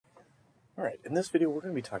All right, in this video, we're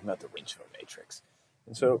going to be talking about the range of a matrix.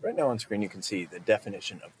 And so right now on screen, you can see the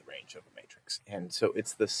definition of the range of a matrix. And so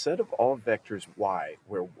it's the set of all vectors y,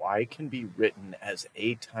 where y can be written as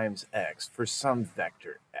a times x for some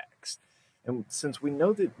vector x. And since we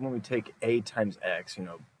know that when we take a times x,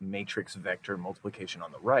 matrix vector multiplication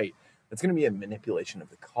on the right, that's going to be a manipulation of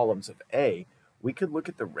the columns of a, we could look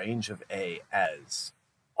at the range of a as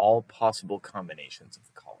all possible combinations of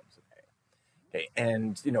the columns of a. Okay,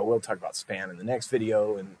 and we'll talk about span in the next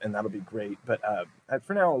video, and that'll be great. But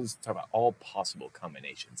for now, let's talk about all possible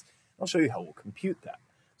combinations. I'll show you how we'll compute that.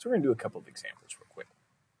 So we're going to do a couple of examples real quick.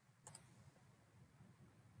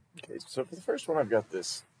 Okay, so for the first one, I've got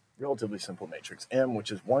this relatively simple matrix M,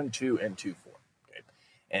 which is 1, 2, and 2, 4. Okay,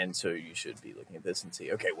 and so you should be looking at this and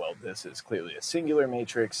see, okay, well, this is clearly a singular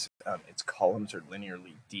matrix. Its columns are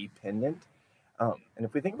linearly dependent. And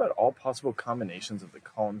if we think about all possible combinations of the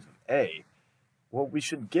columns of A, well, we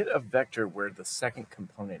should get a vector where the second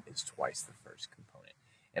component is twice the first component.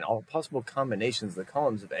 And all possible combinations of the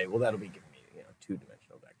columns of A, well, that'll be giving me,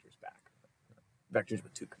 two-dimensional vectors back. Vectors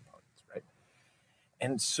with two components, right?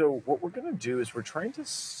 And so what we're going to do is we're trying to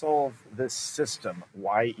solve this system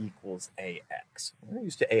y equals ax. We're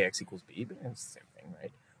used to ax equals b, but it's the same thing,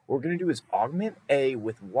 right? What we're going to do is augment a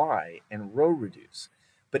with y and row reduce.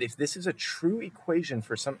 But if this is a true equation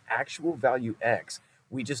for some actual value x,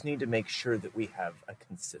 we just need to make sure that we have a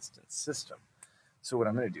consistent system. So what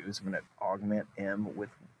I'm going to do is I'm going to augment m with,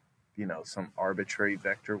 some arbitrary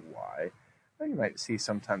vector y. Well, you might see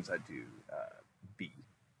sometimes I do b.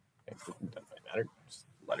 It doesn't really matter, just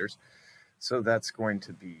letters. So that's going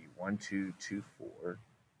to be 1, 2, 2, 4.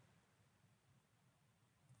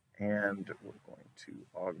 And we're going to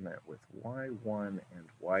augment with y1 and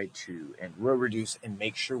y2 and row reduce and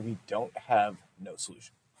make sure we don't have no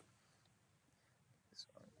solution. So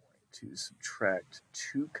I'm going to subtract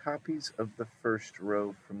 2 copies of the first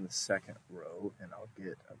row from the second row, and I'll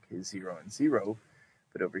get, 0 and 0.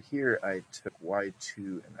 But over here, I took y2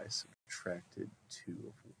 and I subtracted 2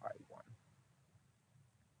 of y1.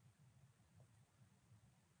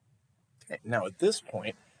 Okay, now at this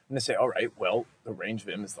point, I'm going to say, all right, well, the range of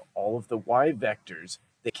M is all of the y vectors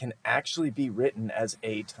that can actually be written as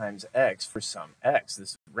a times x for some x.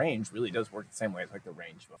 This range really does work the same way as like the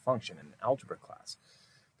range of a function in an algebra class.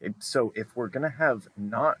 Okay, so if we're going to have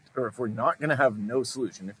if we're not going to have no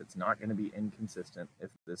solution, if it's not going to be inconsistent, if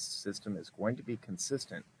this system is going to be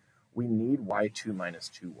consistent, we need y2 minus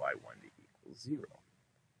 2y1 to equal 0.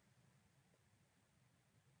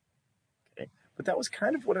 Okay, but that was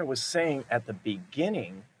kind of what I was saying at the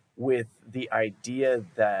beginning with the idea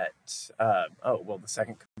that, the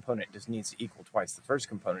second component just needs to equal twice the first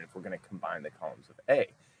component if we're going to combine the columns of A. And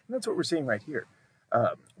that's what we're seeing right here.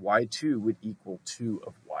 Y2 would equal 2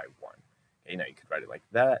 of y1. Okay, now you could write it like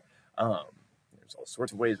that. There's all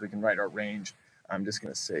sorts of ways we can write our range. I'm just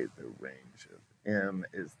going to say the range of M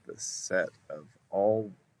is the set of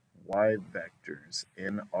all y vectors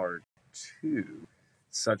in R2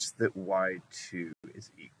 such that y2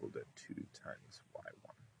 is equal to 2 times y1.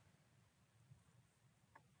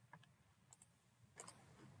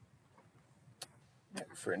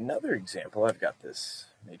 For another example, I've got this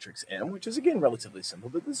matrix M, which is again relatively simple,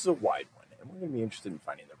 but this is a wide one, and we're going to be interested in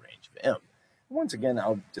finding the range of M. And once again,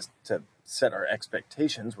 to set our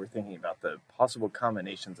expectations, we're thinking about the possible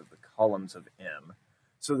combinations of the columns of M.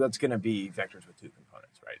 So that's going to be vectors with two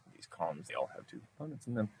components, right? These columns, they all have two components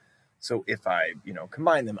in them. So if I,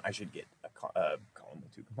 combine them, I should get a column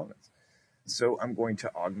with two components. So I'm going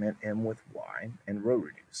to augment M with Y and row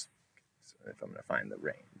reduce. So if I'm going to find the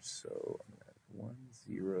range, so I'm going to 1,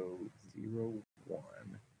 0, 0, 1,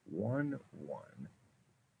 1, 1,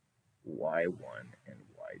 y1, and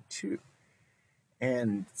y2.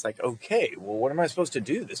 And it's like, okay, well, what am I supposed to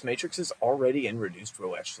do? This matrix is already in reduced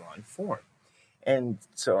row echelon form. And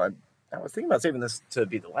so I was thinking about saving this to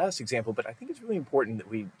be the last example, but I think it's really important that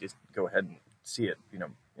we just go ahead and see it,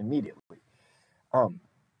 immediately.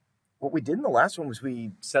 What we did in the last one was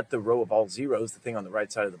we set the row of all zeros, the thing on the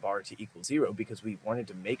right side of the bar, to equal 0 because we wanted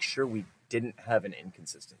to make sure we didn't have an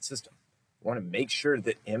inconsistent system. We want to make sure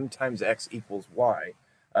that m times x equals y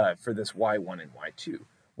for this y1 and y2.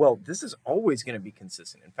 Well, this is always going to be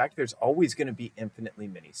consistent. In fact, there's always going to be infinitely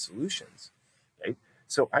many solutions. Okay?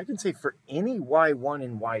 So I can say for any y1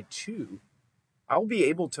 and y2, I'll be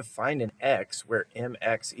able to find an x where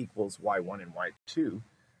mx equals y1 and y2.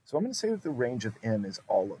 So I'm going to say that the range of M is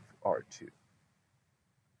all of R2.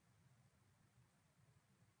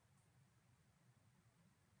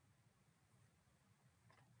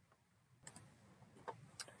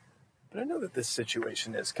 But I know that this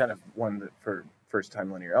situation is kind of one that for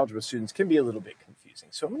first-time linear algebra students can be a little bit confusing. confusing.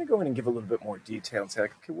 So I'm going to go in and give a little bit more detail and say,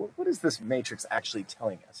 like, okay, what is this matrix actually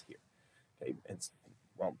telling us here? Okay,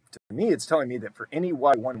 well, to me, it's telling me that for any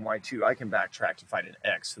y1 and y2, I can backtrack to find an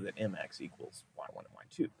x so that mx equals y1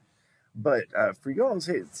 and y2. But for you all,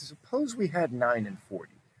 say, suppose we had 9 and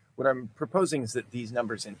 40. What I'm proposing is that these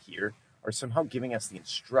numbers in here are somehow giving us the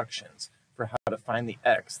instructions for how to find the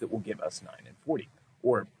x that will give us 9 and 40,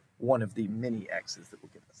 or one of the many x's that will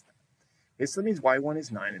give us that. Okay, so that means y1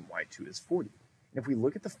 is 9 and y2 is 40. And if we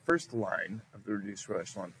look at the first line of the reduced row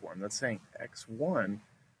echelon form, that's saying x1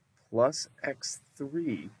 plus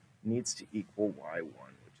x3 needs to equal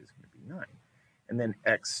y1, which is going to be 9. And then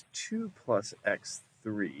x2 plus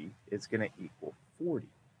x3 is going to equal 40.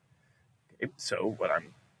 Okay, so what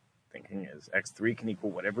I'm thinking is x3 can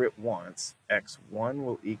equal whatever it wants. x1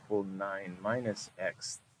 will equal 9 minus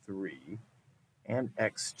x3, and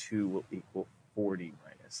x2 will equal 40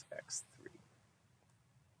 minus x3.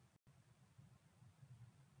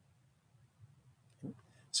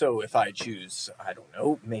 So if I choose, I don't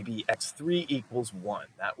know, maybe x3 equals 1,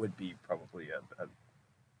 that would be probably a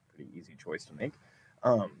pretty easy choice to make.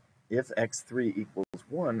 If x3 equals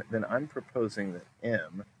 1, then I'm proposing that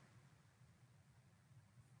m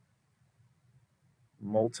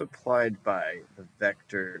multiplied by the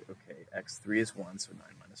vector, okay, x3 is 1, so 9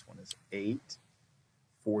 minus 1 is 8,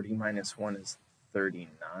 40 minus 1 is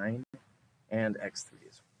 39, and x3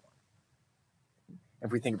 is 1.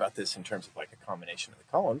 If we think about this in terms of like a combination of the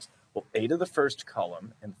columns, well, 8 of the first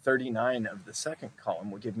column and 39 of the second column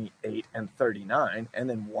would give me 8 and 39, and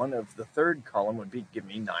then 1 of the third column would give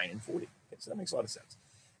me 9 and 40. Okay, so that makes a lot of sense.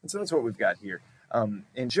 And so that's what we've got here.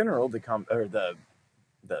 In general, the kind of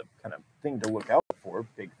thing to look out for,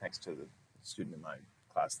 big thanks to the student in my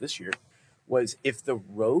class this year, was if the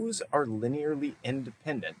rows are linearly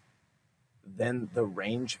independent, then the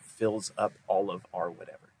range fills up all of R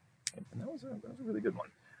whatever. And that was a really good one.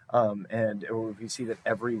 And if we see that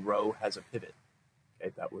every row has a pivot,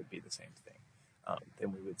 okay, that would be the same thing.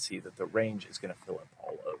 Then we would see that the range is going to fill up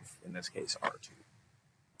all of, in this case, R2.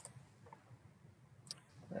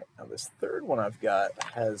 All right, now this third one I've got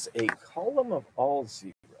has a column of all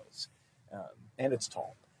zeros, and it's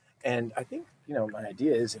tall. And I think, my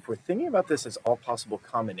idea is if we're thinking about this as all possible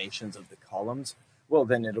combinations of the columns, well,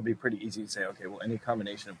 then it'll be pretty easy to say, okay, well, any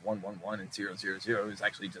combination of 1, 1, 1 and 0, 0, 0 is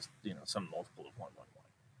actually just, some multiple of 1, 1, 1.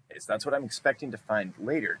 Okay, so that's what I'm expecting to find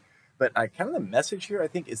later. But kind of the message here, I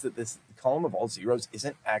think, is that this column of all zeros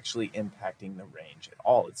isn't actually impacting the range at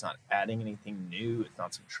all. It's not adding anything new. It's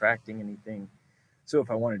not subtracting anything. So if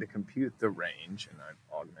I wanted to compute the range, and I've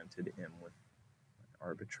augmented m with an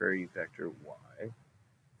arbitrary vector y,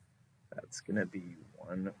 that's going to be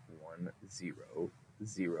 1, 1, 0,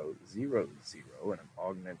 0, 0, 0, and I'm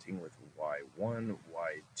augmenting with y1,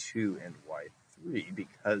 y2, and y3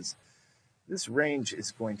 because this range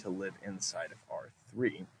is going to live inside of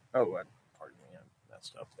R3. Oh, pardon me, I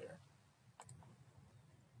messed up there.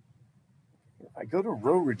 If I go to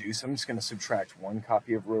row reduce, I'm just going to subtract one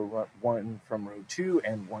copy of row 1 from row 2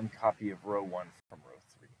 and one copy of row 1 from row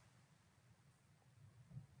 3.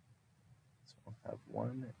 So I'll have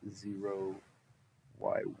 1, 0,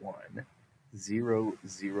 y1, 0,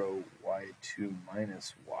 0, y2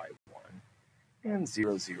 minus y1, and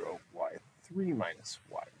 0, 0, y3 minus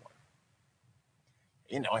y1.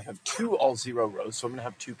 I have two all zero rows, so I'm going to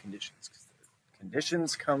have two conditions. Because the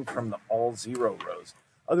conditions come from the all zero rows.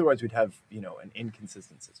 Otherwise, we'd have, an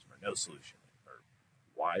inconsistent system or no solution. Or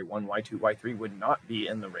y1, y2, y3 would not be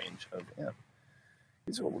in the range of m.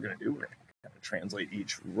 So what we're going to do, we're going to kind of translate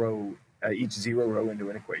each zero row into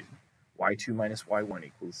an equation. y2 minus y1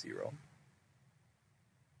 equals 0.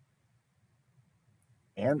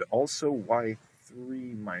 And also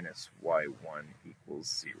y3 minus y1 equals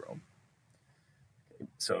 0.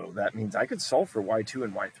 So that means I could solve for y2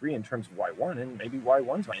 and y3 in terms of y1, and maybe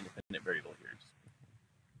y1's my independent variable here. Just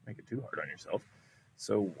make it too hard on yourself.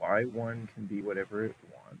 So y1 can be whatever it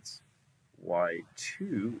wants.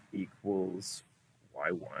 y2 equals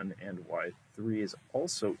y1, and y3 is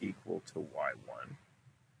also equal to y1.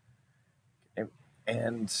 Okay.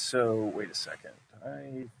 And so, wait a second.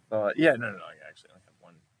 I thought, no, I actually only have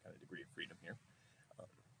one kind of degree of freedom here.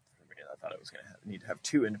 I thought I was going to need to have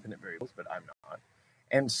two independent variables, but I'm not.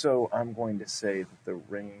 And so I'm going to say that the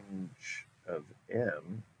range of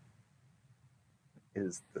m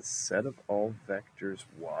is the set of all vectors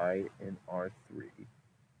y in R3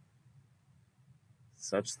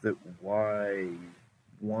 such that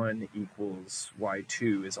y1 equals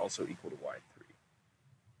y2 is also equal to y3.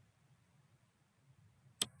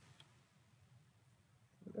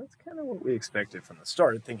 That's kind of what we expected from the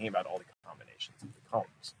start, thinking about all the combinations of the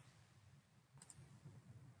columns.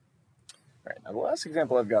 All All right, now the last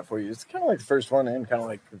example I've got for you is kind of like the first one and kind of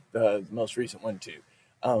like the most recent one too.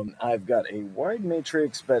 I've got a wide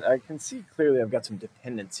matrix, but I can see clearly I've got some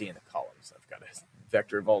dependency in the columns. I've got a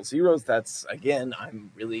vector of all zeros. That's, again,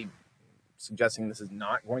 I'm really suggesting this is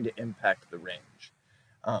not going to impact the range.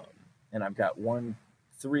 Um, and I've got 1,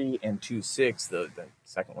 3, and 2, 6. The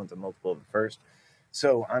second one's a multiple of the first.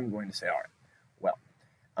 So I'm going to say, all right, well,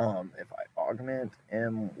 if I augment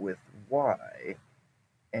m with y,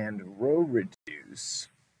 and row reduce,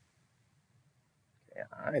 okay,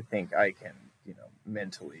 I think I can,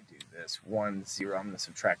 mentally do this. 1, 0, I'm going to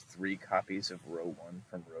subtract 3 copies of row 1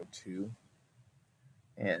 from row 2.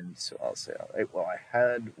 And so I'll say, all right, well, I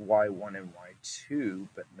had y1 and y2,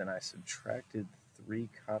 but then I subtracted 3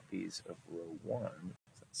 copies of row 1.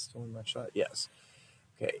 Is that still in my shot? Yes.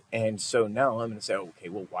 Okay, and so now I'm going to say, okay,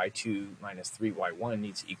 well, y2 minus 3y1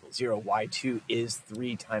 needs to equal 0. y2 is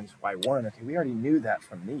 3 times y1. Okay, we already knew that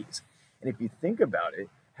from these. And if you think about it,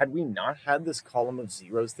 had we not had this column of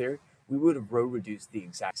zeros there, we would have row reduced the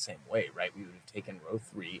exact same way, right? We would have taken row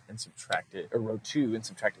 3 and subtracted, or row 2 and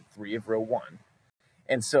subtracted 3 of row 1.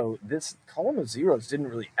 And so this column of zeros didn't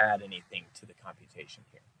really add anything to the computation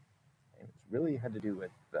here. It really had to do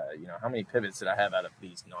with, how many pivots did I have out of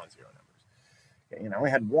these non-zero numbers? Okay, I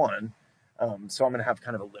only had 1, so I'm going to have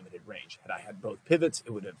kind of a limited range. Had I had both pivots,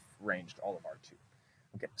 it would have ranged all of R2.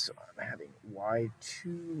 Okay, so I'm having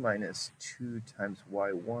y2 minus 2 times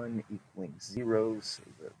y1 equaling 0, so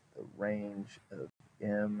that the range of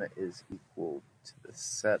m is equal to the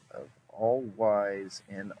set of all y's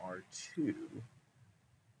in R2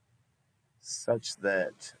 such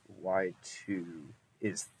that y2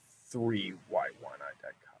 is 3y1. I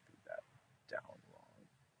copied that down wrong.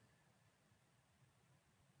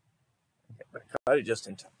 Okay, but I caught it just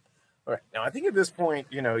in time. All right, now I think at this point,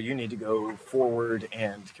 you need to go forward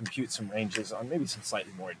and compute some ranges on maybe some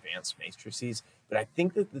slightly more advanced matrices, but I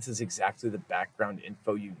think that this is exactly the background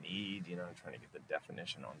info you need. I'm trying to get the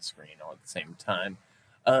definition on screen all at the same time.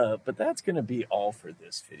 But that's going to be all for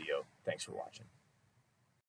this video. Thanks for watching.